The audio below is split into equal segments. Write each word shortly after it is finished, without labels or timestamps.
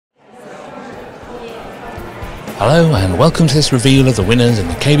Hello and welcome to this reveal of the winners in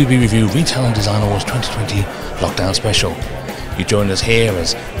the kbbreview Retail and Design Awards 2020 Lockdown Special. You join us here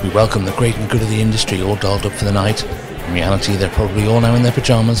as we welcome the great and good of the industry all dolled up for the night. In reality, they're probably all now in their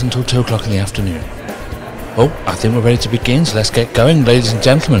pyjamas until 2 o'clock in the afternoon. Oh, I think we're ready to begin, so let's get going. Ladies and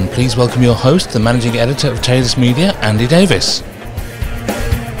gentlemen, please welcome your host, the Managing Editor of Taylor's Media, Andy Davies.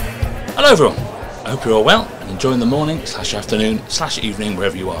 Hello everyone, I hope you're all well and enjoying the morning / afternoon / evening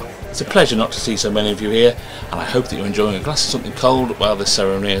wherever you are. It's a pleasure not to see so many of you here, and I hope that you're enjoying a glass of something cold while this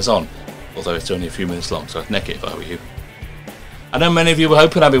ceremony is on, although it's only a few minutes long, so I'd neck it if I were you. I know many of you were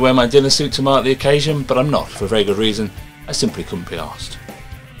hoping I'd be wearing my dinner suit to mark the occasion, but I'm not, for a very good reason. I simply couldn't be arsed.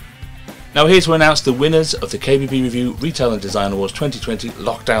 Now here to announce the winners of the kbbreview Retail and Design Awards 2020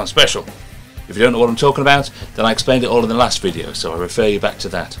 Lockdown Special. If you don't know what I'm talking about, then I explained it all in the last video, so I refer you back to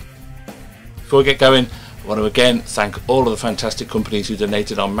that. Before we get going, I want to again thank all of the fantastic companies who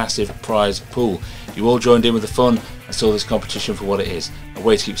donated our massive prize pool. You all joined in with the fun and saw this competition for what it is, a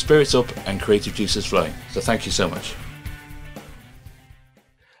way to keep spirits up and creative juices flowing. So thank you so much.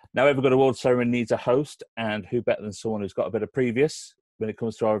 Now every good award ceremony needs a host, and who better than someone who's got a bit of previous when it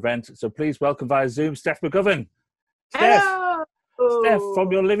comes to our event. So please welcome via Zoom, Steph McGovern. Hello. Steph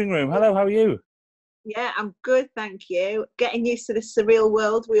from your living room. Hello, how are you? Yeah, I'm good, thank you. Getting used to the surreal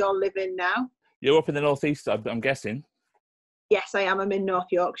world we all live in now. You're up in the northeast, I'm guessing. Yes, I am. I'm in North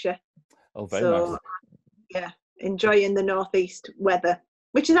Yorkshire. Oh, very nice. Yeah, enjoying the northeast weather,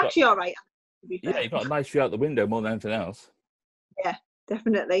 which is actually all right. To be fair. Yeah, you've got a nice view out the window more than anything else. Yeah,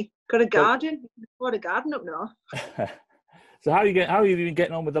 definitely. Got a garden. What a garden up north. So how have you been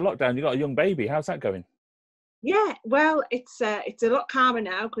getting on with the lockdown? You got a young baby. How's that going? Yeah, well, it's a lot calmer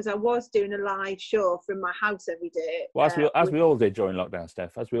now because I was doing a live show from my house every day. Well, as we all did during lockdown,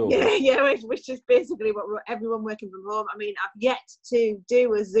 Steph. As we all did. Yeah, which is basically what everyone working from home. I mean, I've yet to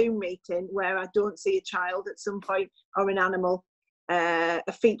do a Zoom meeting where I don't see a child at some point or an animal, a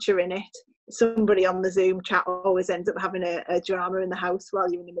feature in it. Somebody on the Zoom chat always ends up having a drama in the house while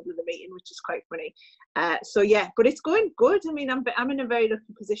you're in the middle of the meeting, which is quite funny. So yeah, but it's going good. I mean, I'm in a very lucky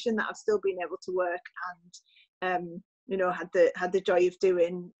position that I've still been able to work and had the joy of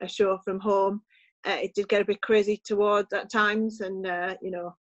doing a show from home. It did get a bit crazy towards at times, and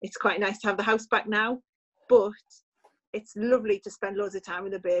it's quite nice to have the house back now, but it's lovely to spend loads of time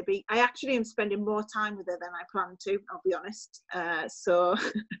with the baby. I actually am spending more time with her than I planned to, I'll be honest. So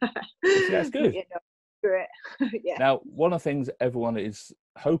that's good. Great. Yeah. Now, one of the things everyone is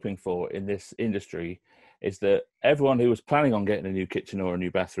hoping for in this industry is that everyone who was planning on getting a new kitchen or a new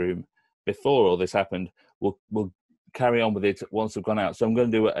bathroom before all this happened will carry on with it once they've gone out. So I'm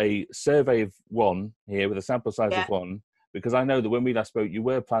going to do a survey of one here with a sample size of one, because I know that when we last spoke,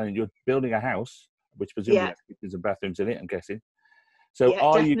 you're building a house, which presumably has kitchens and bathrooms in it, I'm guessing. So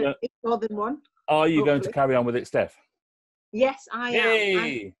are you more than one? Are you going to carry on with it, Steph? Yes, I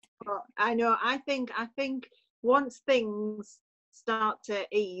am. I know. I think once things start to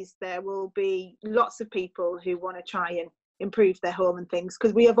ease, there will be lots of people who want to try and improve their home and things,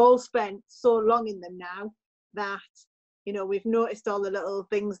 because we have all spent so long in them now that we've noticed all the little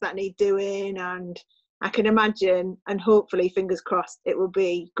things that need doing, and I can imagine, and hopefully, fingers crossed, it will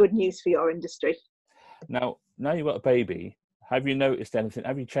be good news for your industry. Now you've got a baby. Have you noticed anything?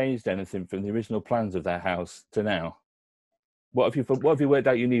 Have you changed anything from the original plans of that house to now? What have you worked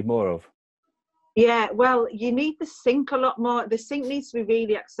out you need more of? Yeah, well, you need the sink a lot more. The sink needs to be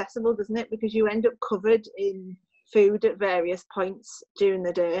really accessible, doesn't it? Because you end up covered in food at various points during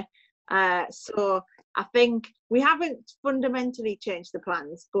the day. So I think we haven't fundamentally changed the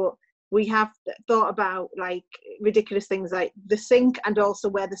plans, but we have thought about like ridiculous things like the sink, and also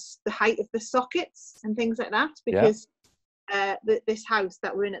where the height of the sockets and things like that, because this house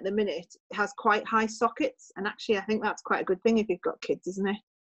that we're in at the minute has quite high sockets, and actually I think that's quite a good thing if you've got kids, isn't it?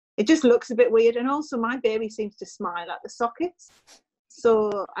 It just looks a bit weird, and also my baby seems to smile at the sockets,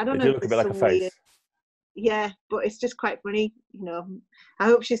 so I don't know if look a bit like a face. Weird. Yeah, but it's just quite funny, I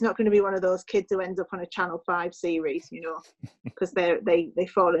hope she's not going to be one of those kids who ends up on a Channel 5 series, because they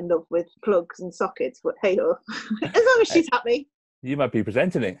fall in love with plugs and sockets. But hey ho, as long as she's happy. You might be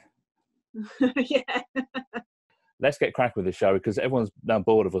presenting it. Yeah. Let's get crack with this, shall we? Because everyone's now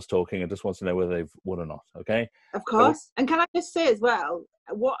bored of us talking and just wants to know whether they've won or not. Okay. Of course. And can I just say as well,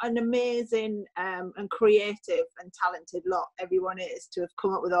 what an amazing and creative and talented lot everyone is to have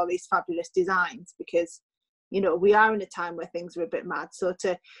come up with all these fabulous designs, because we are in a time where things are a bit mad, so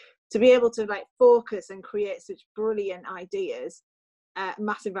to be able to like focus and create such brilliant ideas,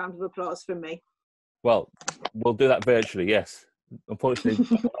 massive round of applause from me. Well, we'll do that virtually, yes.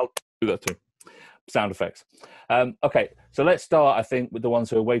 Unfortunately, I'll do that too. Sound effects. Okay, so let's start, I think, with the ones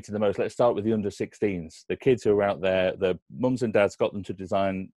who are waiting the most. Let's start with the under 16s, the kids who are out there. The mums and dads got them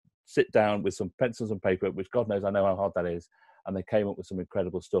to sit down with some pencils and paper, which God knows I know how hard that is, and they came up with some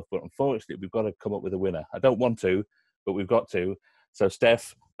incredible stuff. But unfortunately, we've got to come up with a winner. I don't want to, but we've got to. So,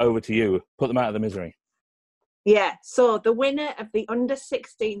 Steph, over to you. Put them out of the misery. Yeah, so the winner of the Under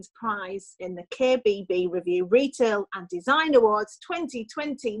 16s prize in the KBB Review Retail and Design Awards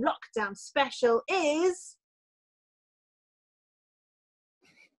 2020 Lockdown Special is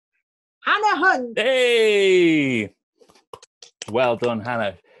Hannah Hunt. Hey! Well done,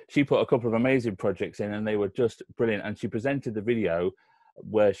 Hannah. She put a couple of amazing projects in and they were just brilliant. And she presented the video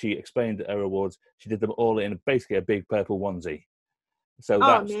where she explained her awards. She did them all in basically a big purple onesie. So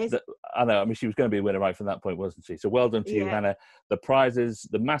I know. I mean, she was going to be a winner right from that point, wasn't she? So well done to you, Hannah. The prizes,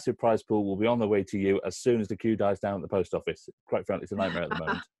 the massive prize pool will be on the way to you as soon as the queue dies down at the post office. Quite frankly, it's a nightmare at the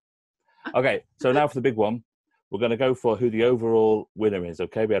moment. Okay, so now for the big one. We're going to go for who the overall winner is,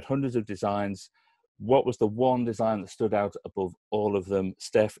 okay? We had hundreds of designs. What was the one design that stood out above all of them?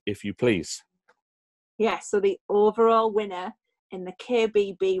 Steph, if you please. So the overall winner in the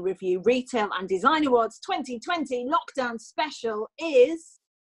KBB Review Retail and Design Awards 2020 Lockdown Special is...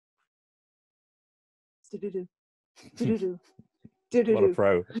 What a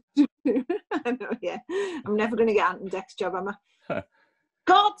pro. I know, yeah. I'm never going to get Ant and Dec's job, am I?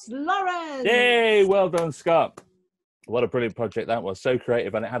 Scott Lawrence! Yay! Well done, Scott. What a brilliant project that was. So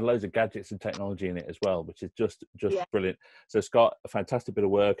creative, and it had loads of gadgets and technology in it as well, which is just brilliant. So, Scott, a fantastic bit of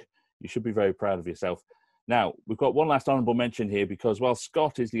work. You should be very proud of yourself. Now, we've got one last honourable mention here because while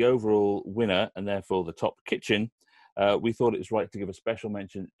Scott is the overall winner and therefore the top kitchen, we thought it was right to give a special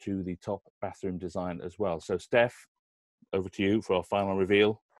mention to the top bathroom design as well. So, Steph, over to you for our final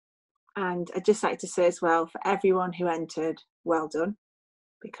reveal. And I'd just like to say as well, for everyone who entered, well done,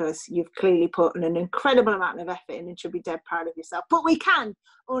 because you've clearly put an incredible amount of effort in and should be dead proud of yourself. But we can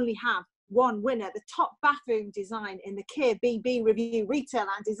only have one winner. The top bathroom design in the KBB Review Retail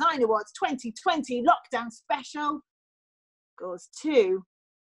and Design Awards 2020 Lockdown Special goes to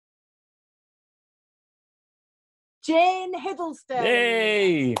Jane Hiddleston.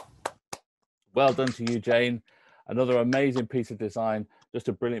 Yay! Well done to you, Jane. Another amazing piece of design, just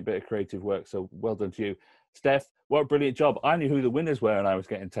a brilliant bit of creative work. So well done to you. Steph, what a brilliant job. I knew who the winners were and I was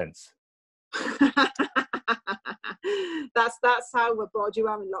getting tense. That's how we're bored you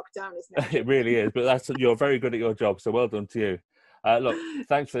are in lockdown, isn't it? It really is, but you're very good at your job, so well done to you. Look,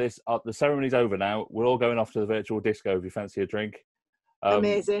 thanks for this. The ceremony's over now. We're all going off to the virtual disco if you fancy a drink.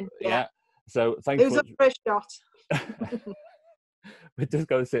 Amazing. Yeah. So thank you. Who's up for a shot? We're just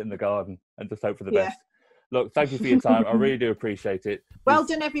going to sit in the garden and just hope for the best. Look, thank you for your time. I really do appreciate it. Well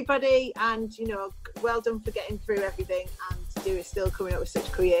done, everybody, and well done for getting through everything and still coming up with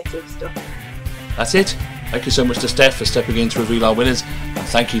such creative stuff. That's it. Thank you so much to Steph for stepping in to reveal our winners, and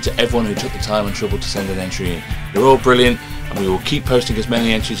thank you to everyone who took the time and trouble to send an entry in. You're all brilliant, and we will keep posting as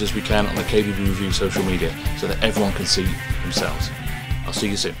many entries as we can on the KBB Review social media so that everyone can see themselves. I'll see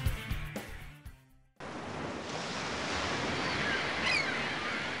you soon.